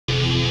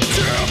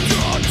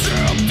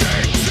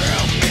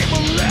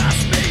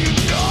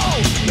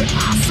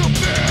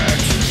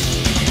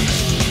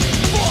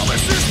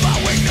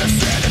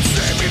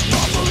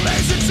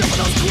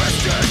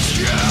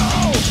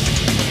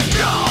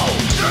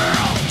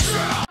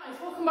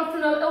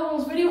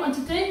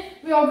and today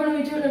we are going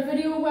to be doing a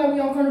video where we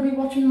are going to be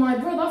watching my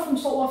brother from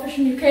Saltwater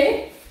Fishing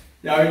UK.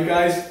 Yeah, you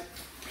guys.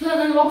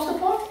 Playing a lobster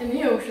pot in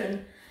the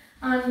ocean.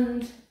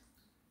 And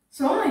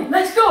so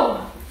let's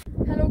go!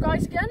 Hello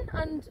guys again,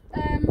 and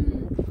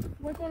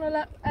we're going to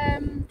let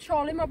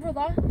Charlie, my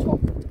brother,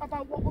 talk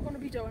about what we're going to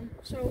be doing.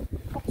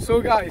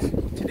 So guys,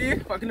 today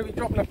we're going to be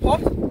dropping a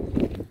pot,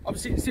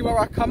 obviously to see where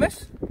our cam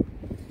is.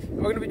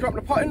 We're going to be dropping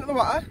a pot into the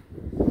water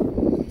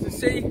to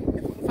see if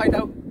we can find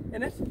out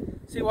in it,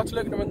 see what's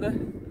lurking around the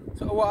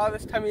sort of water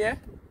this time of year.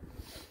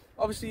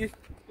 Obviously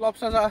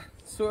lobsters are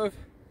sort of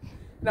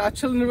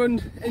chilling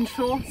around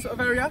inshore sort of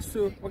area,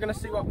 so we're going to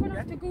see what we can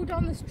get. We're going to have to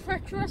go down this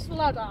treacherous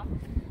ladder.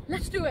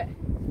 Let's do it!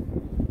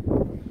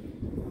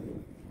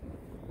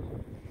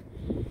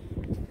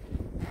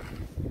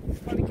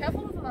 Gotta be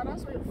careful with the ladder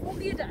so you'll fall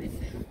to your death.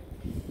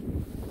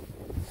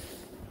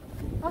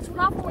 That's what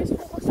I've always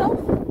thought myself.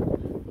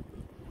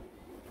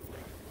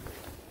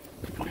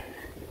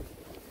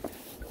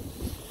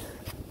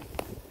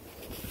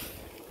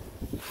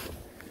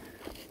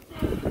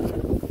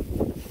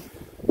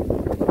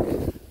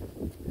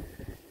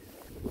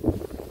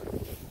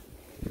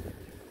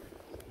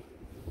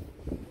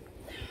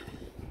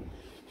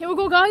 Here we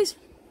go, guys.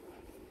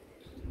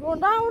 Going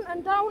down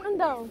and down and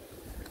down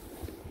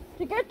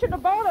to get to the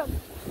bottom.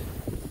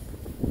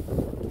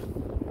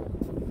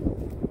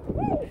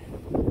 Woo.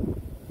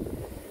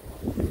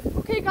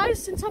 Okay,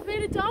 guys, since I've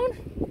made it down,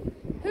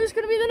 who's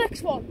going to be the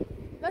next one?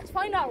 Let's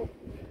find out.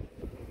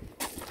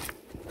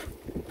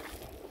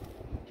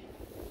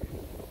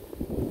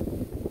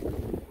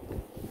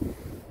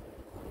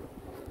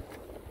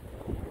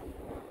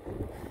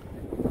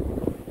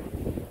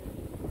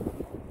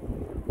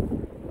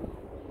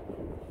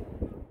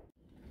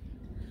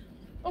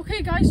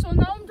 Okay guys, so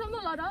now I'm down the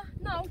ladder.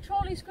 Now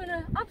Charlie's going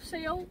to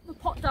abseil the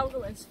pot down to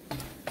us.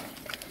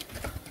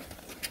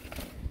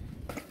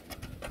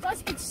 So as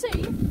you can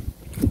see,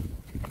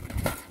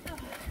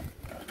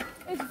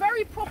 it's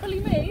very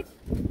properly made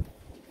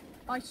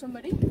by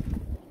somebody.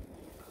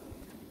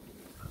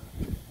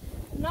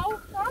 Now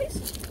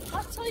guys,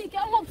 that's how you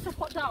get a lobster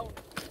pot down.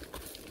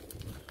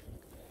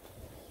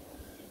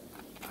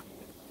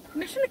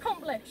 Mission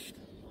accomplished.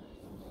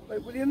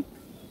 Right, William?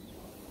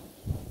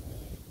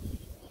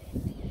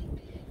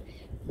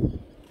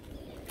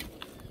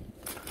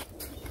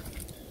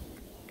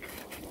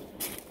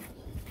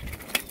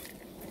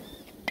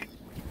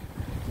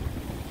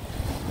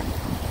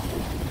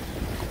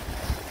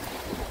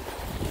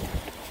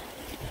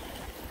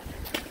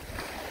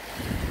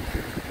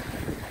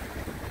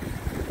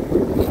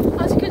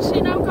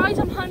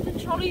 I'm handing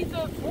Charlie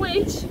the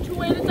weight to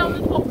weigh it down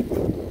the pot.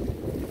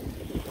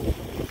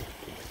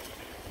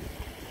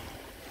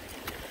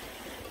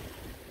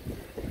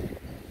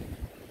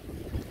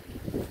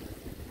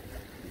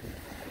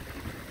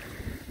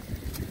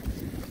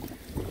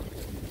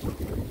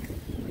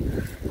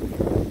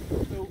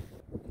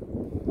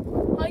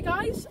 Hi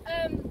guys,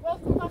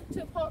 welcome back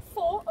to part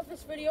 4 of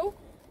this video.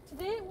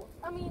 Today,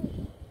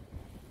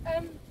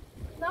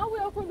 now we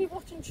are going to be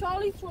watching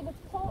Charlie throw the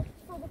pot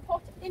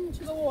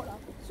into the water.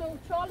 So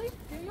Charlie,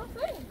 do your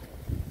thing.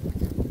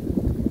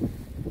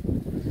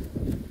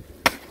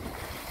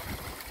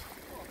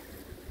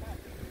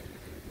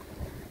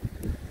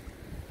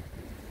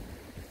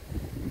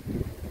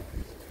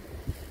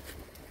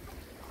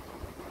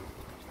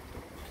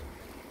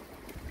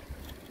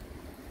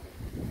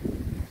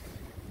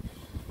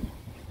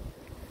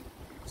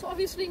 So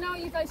obviously now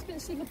you guys can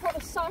see the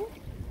pot is sunk.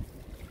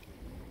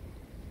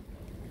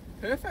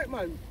 Perfect,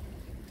 man.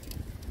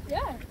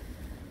 Yeah.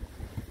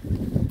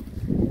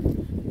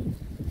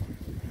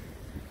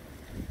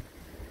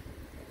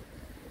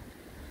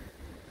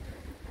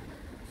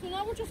 So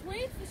now we'll just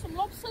wait for some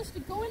lobsters to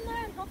go in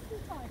there and have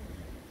some time.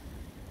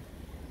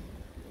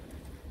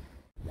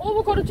 All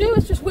we've got to do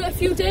is just wait a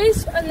few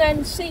days and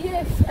then see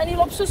if any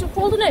lobsters are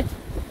caught in it.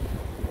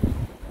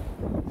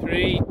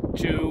 3,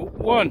 2,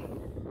 1.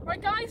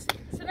 Right guys,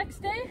 it's the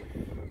next day.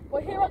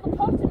 We're here at the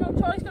pot and now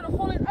Charlie's going to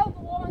haul it out of the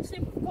water and see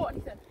if we've caught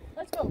anything.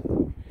 Let's go.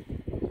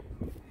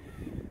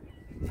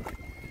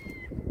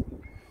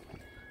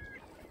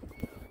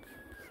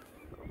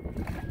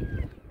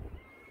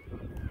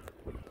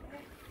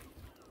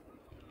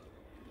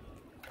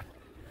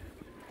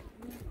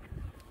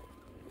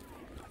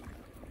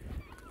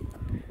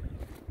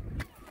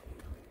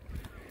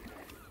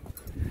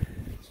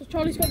 So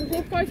Charlie's got the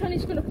rope, guys, and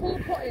he's going to pull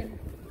the pot in.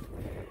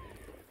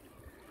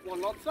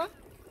 One lobster.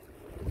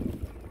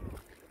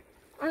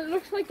 And it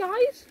looks like,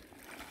 guys,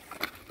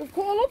 we've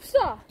caught a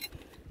lobster.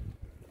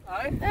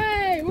 Aye.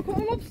 Hey, we've caught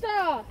a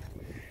lobster.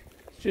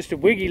 It's just a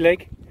wiggy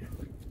leg.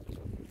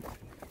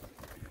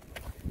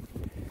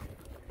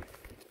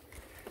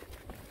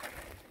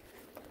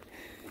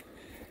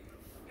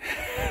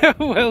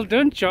 Well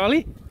done,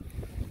 Charlie.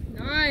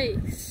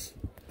 Nice.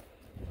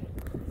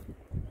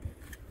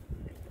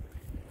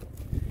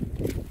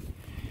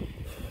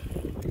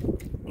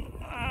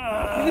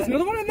 There's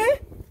another one in there.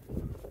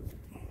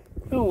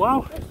 Oh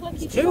wow,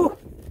 it's 2.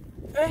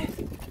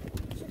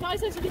 So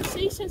guys, as you can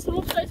see, since the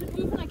lobster isn't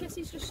moving, I guess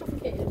he's just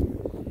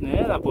suffocated.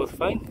 Yeah, they're both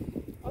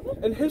fine.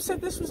 And who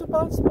said this was a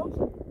bad spot?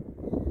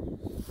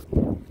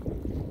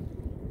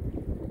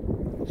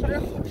 Sorry,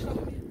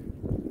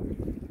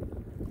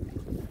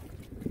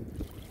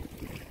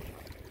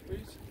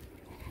 please.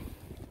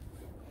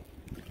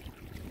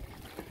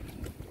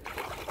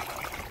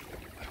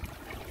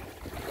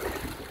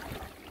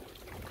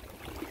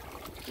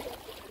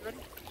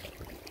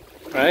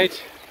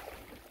 Right.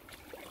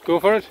 Go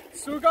for it.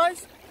 So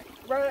guys,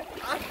 we're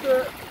at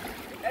the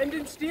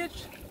ending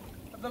stage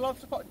of the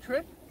lobster pot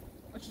trip,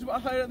 which is what I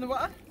heard in the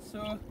water,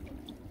 so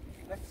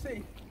let's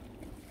see.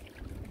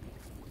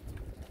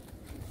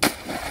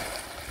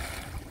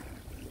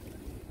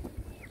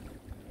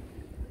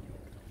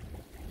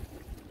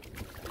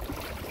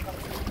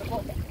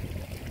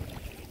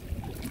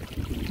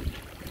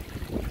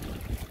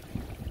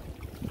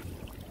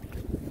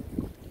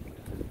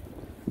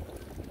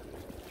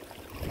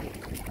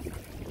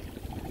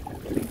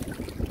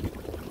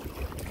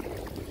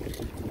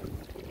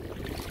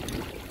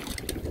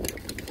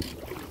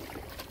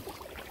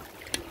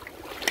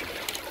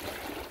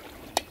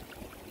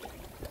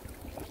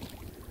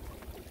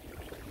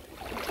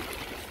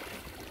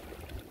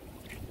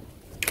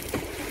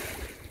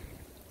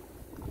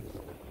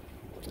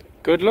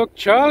 Good luck,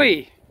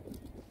 Charlie.